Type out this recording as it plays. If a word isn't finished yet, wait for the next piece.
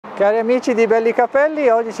Cari amici di Belli Capelli,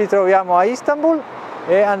 oggi ci troviamo a Istanbul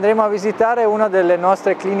e andremo a visitare una delle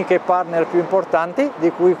nostre cliniche partner più importanti,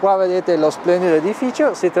 di cui qua vedete lo splendido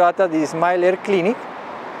edificio. Si tratta di Smile Hair Clinic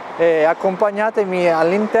e accompagnatemi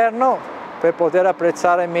all'interno per poter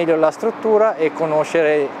apprezzare meglio la struttura e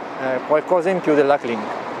conoscere qualcosa in più della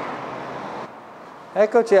clinica.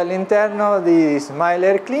 Eccoci all'interno di Smile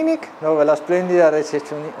Hair Clinic, dove la splendida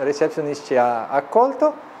receptionist ci ha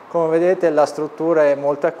accolto. Come vedete la struttura è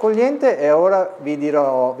molto accogliente e ora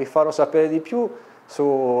vi farò sapere di più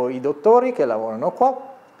sui dottori che lavorano qua.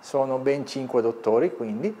 Sono ben 5 dottori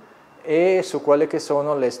quindi, e su quelle che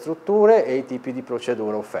sono le strutture e i tipi di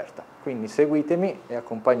procedura offerta. Quindi seguitemi e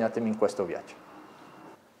accompagnatemi in questo viaggio.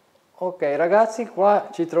 Ok ragazzi, qua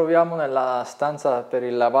ci troviamo nella stanza per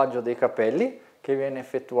il lavaggio dei capelli, che viene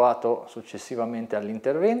effettuato successivamente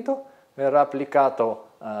all'intervento. Verrà applicato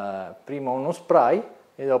prima uno spray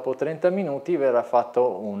e dopo 30 minuti verrà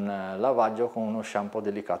fatto un lavaggio con uno shampoo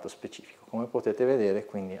delicato specifico. Come potete vedere,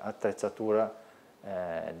 quindi attrezzatura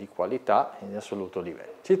di qualità e di assoluto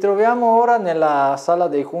livello. Ci troviamo ora nella sala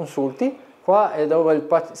dei consulti. Qua è dove il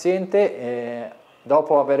paziente,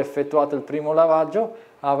 dopo aver effettuato il primo lavaggio,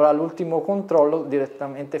 avrà l'ultimo controllo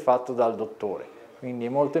direttamente fatto dal dottore. Quindi è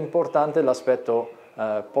molto importante l'aspetto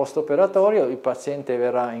post-operatorio. Il paziente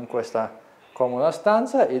verrà in questa comoda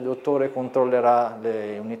stanza, il dottore controllerà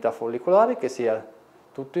le unità follicolari, che sia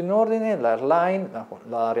tutto in ordine, l'airline,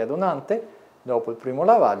 l'area donante, dopo il primo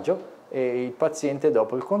lavaggio, e il paziente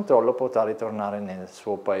dopo il controllo potrà ritornare nel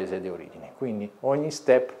suo paese di origine. Quindi ogni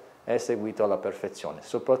step è seguito alla perfezione,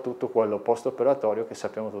 soprattutto quello post-operatorio, che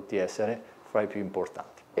sappiamo tutti essere fra i più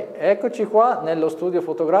importanti. Eccoci qua nello studio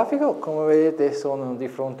fotografico. Come vedete sono di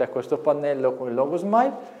fronte a questo pannello con il logo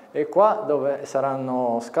Smile, e qua dove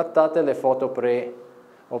saranno scattate le foto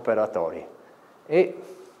pre-operatorie. E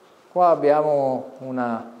qua abbiamo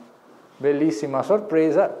una bellissima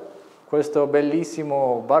sorpresa, questo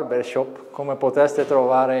bellissimo barbershop, come potreste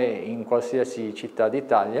trovare in qualsiasi città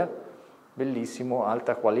d'Italia, bellissimo,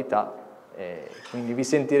 alta qualità, quindi vi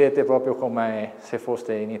sentirete proprio come se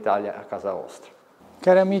foste in Italia a casa vostra.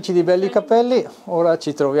 Cari amici di Belli Capelli, ora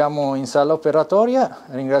ci troviamo in sala operatoria.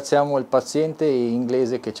 Ringraziamo il paziente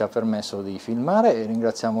inglese che ci ha permesso di filmare e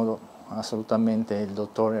ringraziamo assolutamente il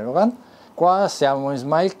dottore Rogan. Qua siamo in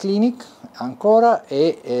Smile Clinic ancora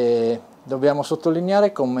e dobbiamo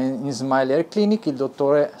sottolineare come in Smile Hair Clinic il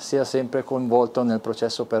dottore sia sempre coinvolto nel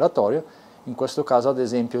processo operatorio. In questo caso ad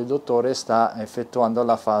esempio il dottore sta effettuando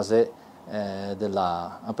la fase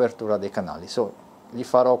dell'apertura dei canali. Gli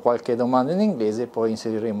farò qualche domanda in inglese e poi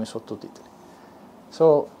inseriremo i sottotitoli.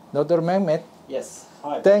 So, Dr. Mehmet, yes.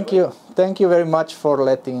 Hi, thank you very much for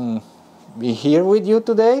letting me here with you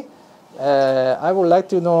today. I would like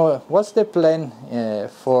to know what's the plan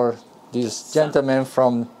for this gentleman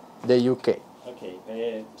from the UK.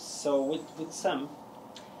 Okay, so with Sam,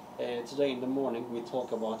 today in the morning we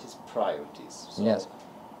talk about his priorities. So Yes.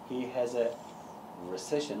 he has a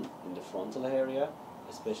recession in the frontal area,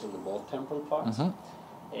 especially the both temporal parts.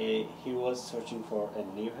 He was searching for a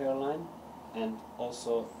new hairline and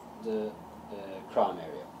also the crown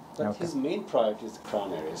area. But Okay. his main priority is the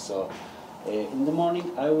crown area. So in the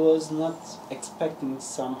morning I was not expecting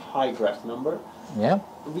some high graft number. Yeah.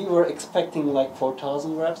 We were expecting like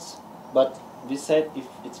 4,000 grafts, but we said if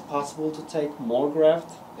it's possible to take more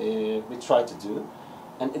graft, we try to do.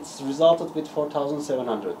 And it's resulted with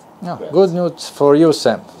 4,700 grafts. Good news for you,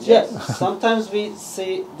 Sam. Yes, sometimes we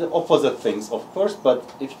see the opposite things, of course, but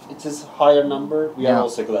if it is higher number, we are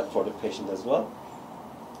also glad for the patient as well.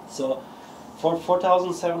 So, for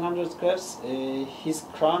 4,700 grafts, his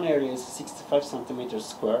crown area is 65 centimeters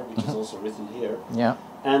square, which is also written here. Yeah.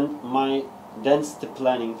 And my density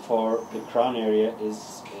planning for the crown area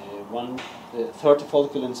is 30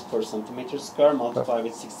 follicle units per centimeter square multiplied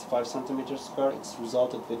with 65 centimeters square. It's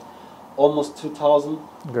resulted with almost 2,000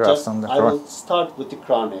 grafts on the I will start with the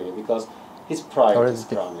crown area because his priority is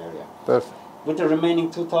crown area. Perfect. With the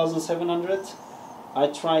remaining 2,700, I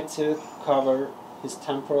try to cover his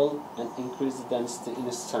temporal and increase the density in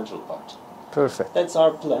his central part. Perfect. That's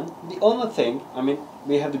our plan. The only thing, I mean,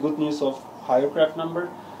 we have the good news of higher graft number,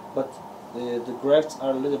 but the grafts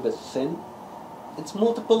are a little bit thin. It's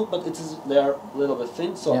multiple, but they are a little bit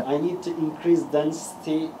thin, so I need to increase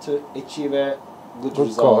density to achieve a good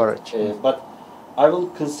result. Coverage. But I will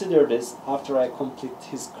consider this after I complete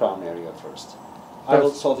his crown area first. I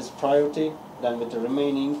will solve his priority, then with the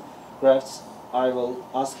remaining grafts, I will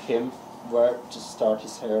ask him where to start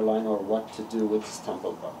his hairline or what to do with his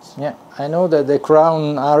temple parts. Yeah, I know that the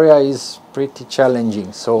crown area is pretty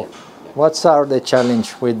challenging, so what's the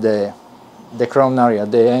challenge with the crown area,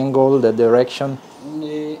 the angle, the direction?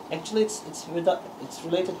 Actually, it's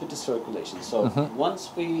related with the circulation. So once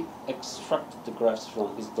we extract the grafts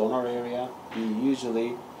from his donor area, we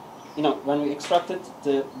usually, when we extract it,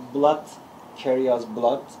 the blood carriers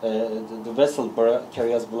blood, the vessel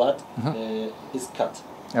carriers blood is cut.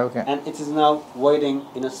 Okay. And it is now waiting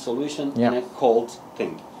in a solution in a cold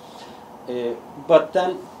thing. But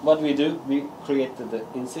then what we do, we create the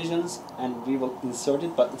incisions and we will insert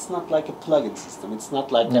it, but it's not like a plug-in system. It's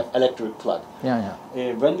not like an electric plug.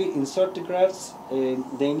 When we insert the grafts,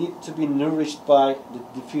 they need to be nourished by the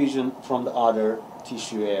diffusion from the other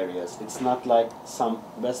tissue areas. It's not like some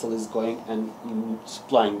vessel is going and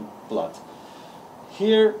supplying blood.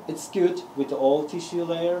 Here it's good with the old tissue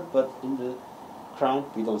layer, but in the crown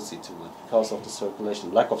we don't see too much because of the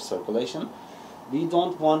circulation, lack of circulation. We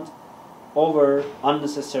don't want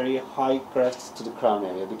unnecessary high grafts to the crown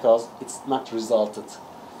area because it's not resulted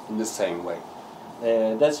in the same way.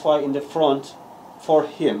 That's why in the front, for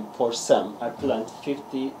Sam, I plant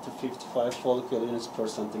 50 to 55 follicle units per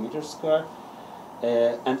centimeter square,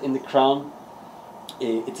 and in the crown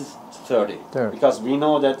it is 30. Because we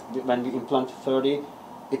know that when we implant 30,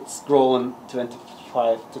 it's grown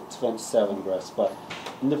 25 to 27 grafts, but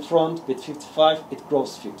in the front with 55 it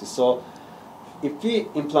grows 50. So if we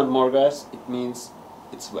implant more grafts, it means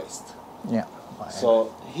it's waste. Yeah. So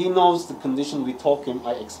he knows the condition. We talk him.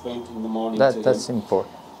 I explained in the morning to him. That's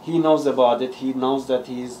important. He knows about it. He knows that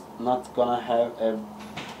he's not gonna have a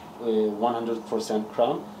 100%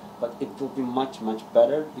 crown, but it will be much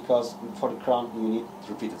better because for the crown you need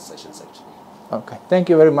repeated sessions actually. Okay. Thank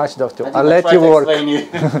you very much, doctor. I'll let you work.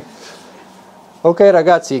 Ok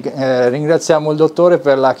ragazzi, ringraziamo il dottore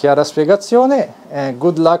per la chiara spiegazione.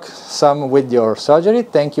 Good luck Sam with your surgery.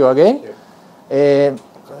 Thank you again.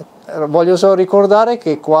 Voglio solo ricordare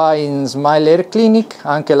che qua in Smile Hair Clinic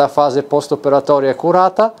anche la fase post-operatoria è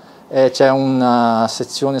curata. C'è una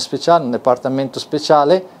sezione speciale, un dipartimento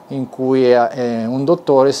speciale in cui un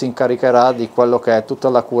dottore si incaricherà di quello che è tutta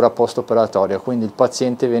la cura post-operatoria, quindi il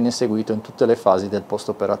paziente viene seguito in tutte le fasi del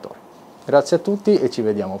post-operatorio. Grazie a tutti e ci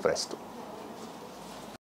vediamo presto.